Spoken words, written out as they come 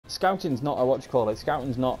scouting's not a what you call it.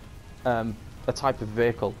 Scouting's not a type of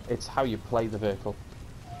vehicle. It's how you play the vehicle.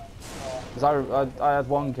 Because I had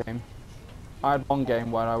one game. I had one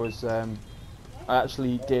game where I was I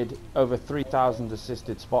actually did over 3,000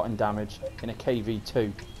 assisted spotting damage in a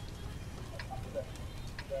KV2.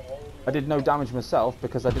 I did no damage myself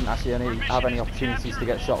because I didn't actually have any opportunities to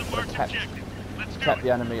get shot, but I kept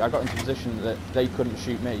the enemy. I got into a position that they couldn't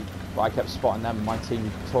shoot me, but I kept spotting them and my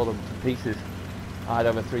team tore them to pieces. I had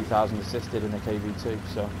over 3,000 assisted in a KV2,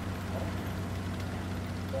 so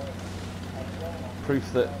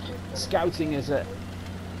proof that scouting is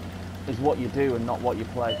what you do and not what you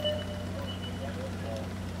play.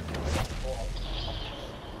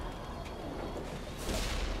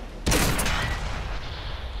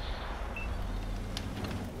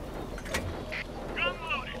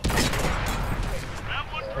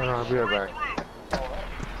 I'll be right back.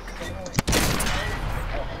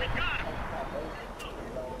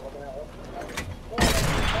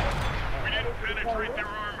 We didn't penetrate their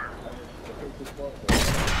armor.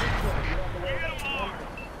 Get them all.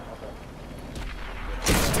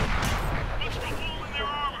 Punch the hole in their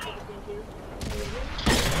armor.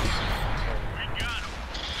 We got them.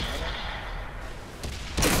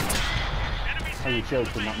 Are you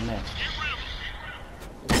joking? That missed.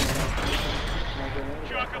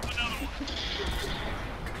 Chalk up another one.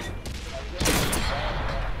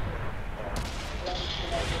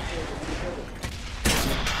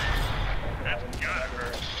 That's got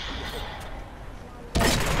him.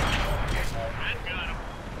 That got him.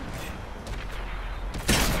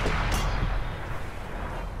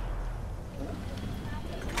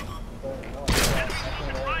 Enemies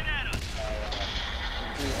looking right at us.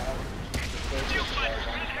 Shield fighters,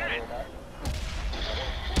 good hit.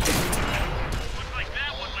 Looks like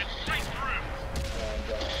that one went straight through.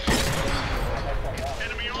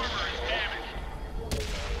 Enemy armor is damaged.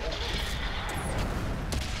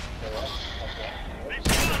 They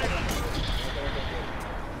spotted us.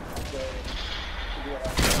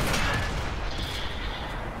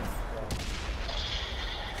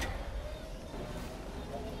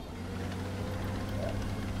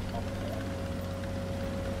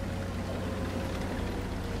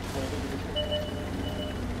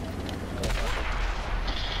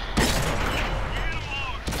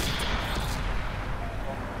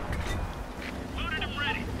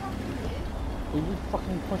 We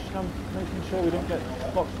fucking pushing on, making sure we don't get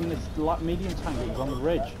blocked from this medium tank that was on the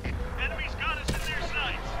ridge. Enemies got us in their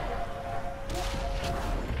sights.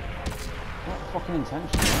 Not fucking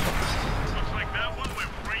intentional. Looks like that one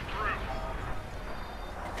went right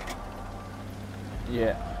through.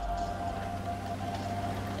 Yeah.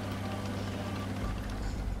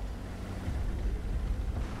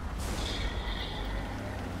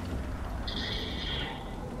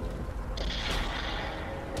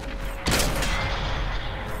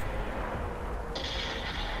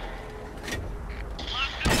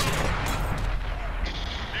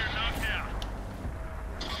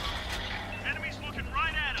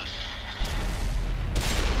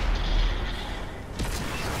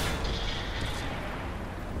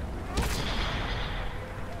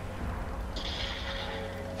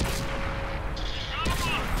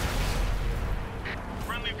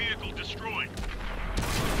 Vehicle destroyed.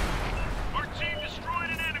 Our team destroyed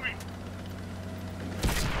an enemy.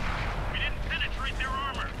 We didn't penetrate their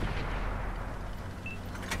armor.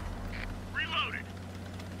 Reloaded.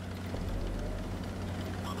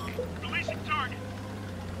 Releasing target.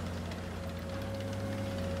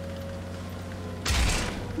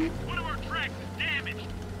 One of our tracks is damaged.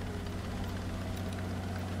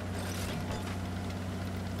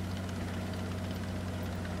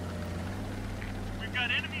 We've got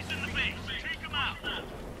enemies in the base. Take them out. Looks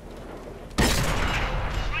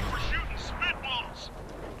like we're shooting spitballs.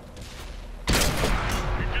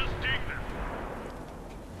 We just dig them.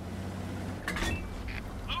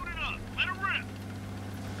 Load it up. Let it rip.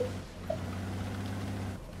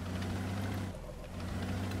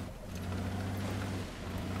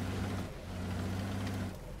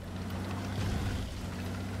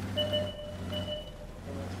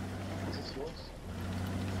 Is this yours?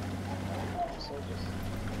 Soldiers.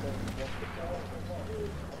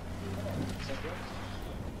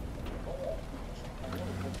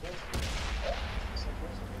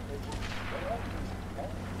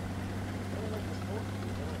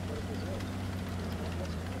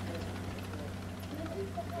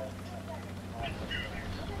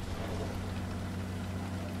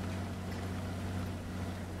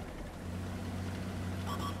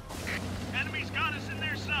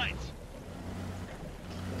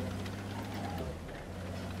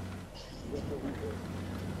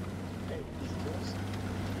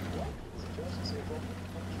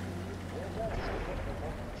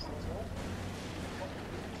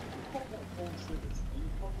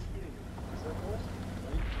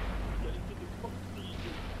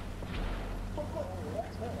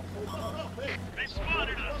 They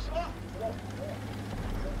spotted us.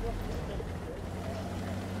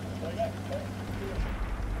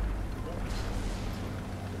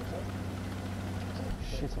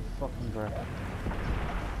 Shit, a fucking breath.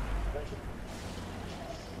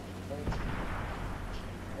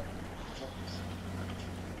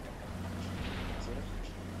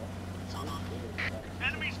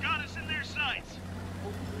 Enemies got us in their sights.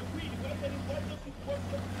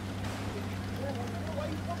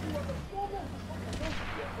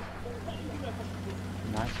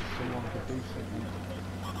 Nice if someone could do something.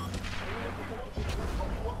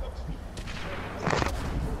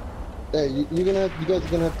 Hey, you guys are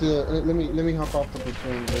gonna have to let me hop off the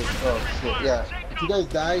platoon. Oh shit, yeah. If you guys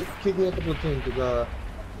die, kick me off the platoon because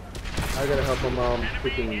I gotta help my mom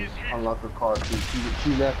freaking unlock her car.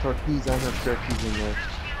 She left her keys and her spare keys in there.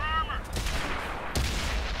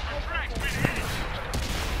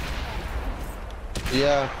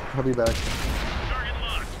 Yeah, I'll be back.